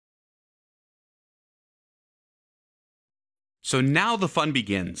So now the fun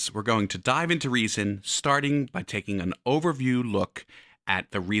begins. We're going to dive into Reason, starting by taking an overview look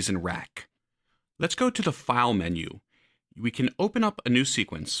at the Reason rack. Let's go to the File menu. We can open up a new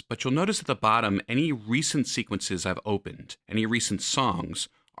sequence, but you'll notice at the bottom any recent sequences I've opened, any recent songs,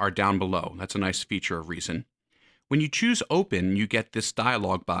 are down below. That's a nice feature of Reason. When you choose Open, you get this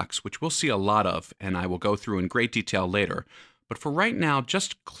dialog box, which we'll see a lot of, and I will go through in great detail later. But for right now,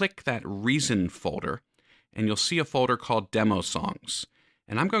 just click that Reason folder, and you'll see a folder called Demo Songs.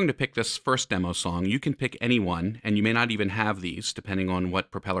 And I'm going to pick this first demo song. You can pick any one, and you may not even have these, depending on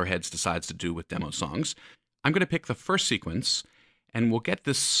what Propellerheads decides to do with demo songs. I'm going to pick the first sequence, and we'll get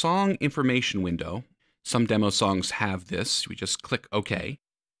this song information window. Some demo songs have this. We just click OK.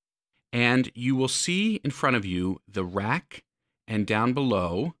 And you will see in front of you the rack, and down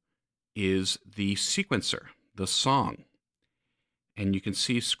below is the sequencer, the song. And you can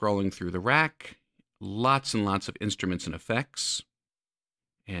see scrolling through the rack, lots and lots of instruments and effects.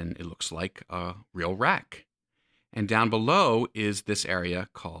 And it looks like a real rack. And down below is this area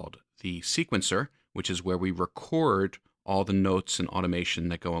called the sequencer, which is where we record all the notes and automation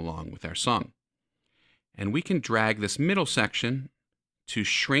that go along with our song. And we can drag this middle section to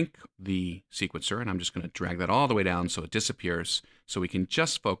shrink the sequencer, and I'm just going to drag that all the way down so it disappears, so we can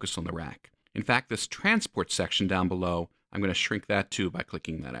just focus on the rack. In fact, this transport section down below, I'm going to shrink that too by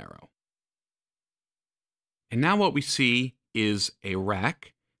clicking that arrow. And now what we see is a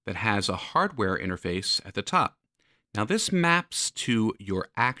rack that has a hardware interface at the top. Now this maps to your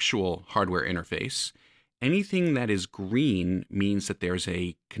actual hardware interface. Anything that is green means that there's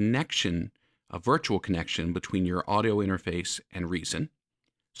a connection, a virtual connection between your audio interface and Reason.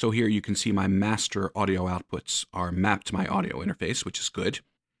 So here you can see my master audio outputs are mapped to my audio interface, which is good.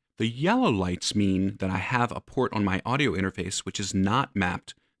 The yellow lights mean that I have a port on my audio interface which is not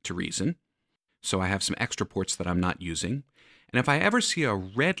mapped to Reason. So I have some extra ports that I'm not using. And if I ever see a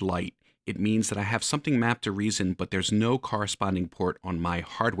red light, it means that I have something mapped to Reason, but there's no corresponding port on my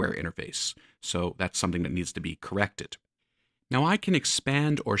hardware interface. So that's something that needs to be corrected. Now I can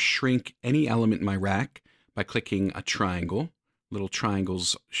expand or shrink any element in my rack by clicking a triangle. Little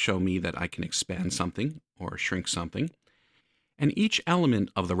triangles show me that I can expand something or shrink something. And each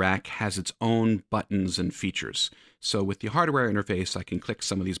element of the rack has its own buttons and features. So with the hardware interface, I can click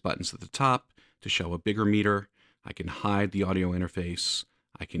some of these buttons at the top to show a bigger meter. I can hide the audio interface.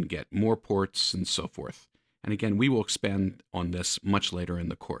 I can get more ports and so forth. And again, we will expand on this much later in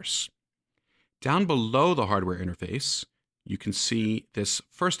the course. Down below the hardware interface, you can see this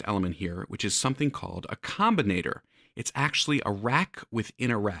first element here, which is something called a combinator. It's actually a rack within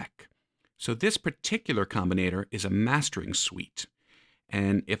a rack. So this particular combinator is a mastering suite.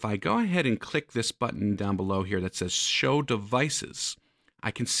 And if I go ahead and click this button down below here that says Show Devices, I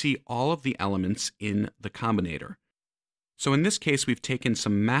can see all of the elements in the combinator. So in this case, we've taken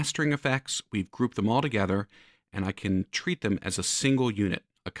some mastering effects, we've grouped them all together, and I can treat them as a single unit,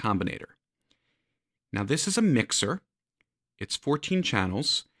 a combinator. Now this is a mixer. It's 14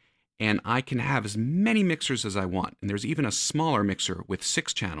 channels, and I can have as many mixers as I want. And there's even a smaller mixer with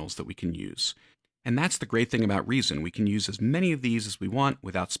 6 channels that we can use. And that's the great thing about Reason. We can use as many of these as we want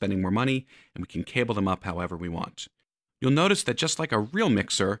without spending more money, and we can cable them up however we want. You'll notice that just like a real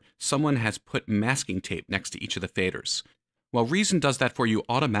mixer, someone has put masking tape next to each of the faders. Well, Reason does that for you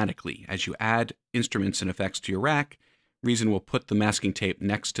automatically. As you add instruments and effects to your rack, Reason will put the masking tape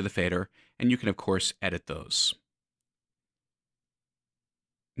next to the fader, and you can, of course, edit those.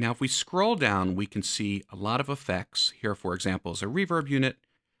 Now, if we scroll down, we can see a lot of effects. Here, for example, is a reverb unit.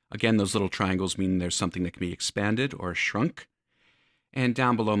 Again, those little triangles mean there's something that can be expanded or shrunk. And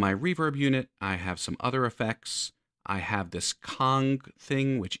down below my reverb unit, I have some other effects. I have this Kong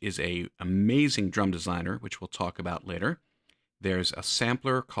thing, which is an amazing drum designer, which we'll talk about later. There's a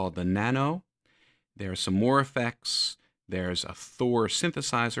sampler called the Nano. There's some more effects. There's a Thor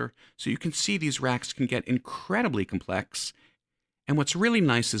synthesizer. So you can see these racks can get incredibly complex. And what's really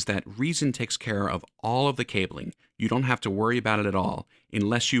nice is that Reason takes care of all of the cabling. You don't have to worry about it at all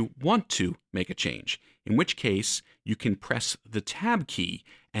unless you want to make a change, in which case you can press the Tab key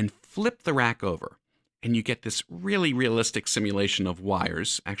and flip the rack over. And you get this really realistic simulation of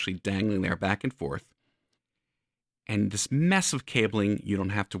wires actually dangling there back and forth. And this mess of cabling you don't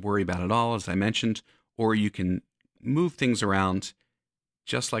have to worry about at all, as I mentioned, or you can move things around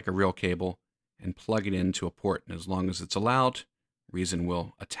just like a real cable and plug it into a port. And as long as it's allowed, Reason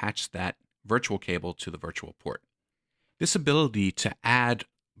will attach that virtual cable to the virtual port. This ability to add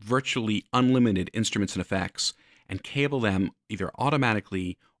virtually unlimited instruments and effects and cable them either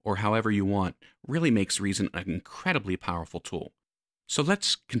automatically or however you want really makes Reason an incredibly powerful tool. So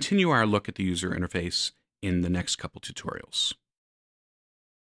let's continue our look at the user interface in the next couple tutorials.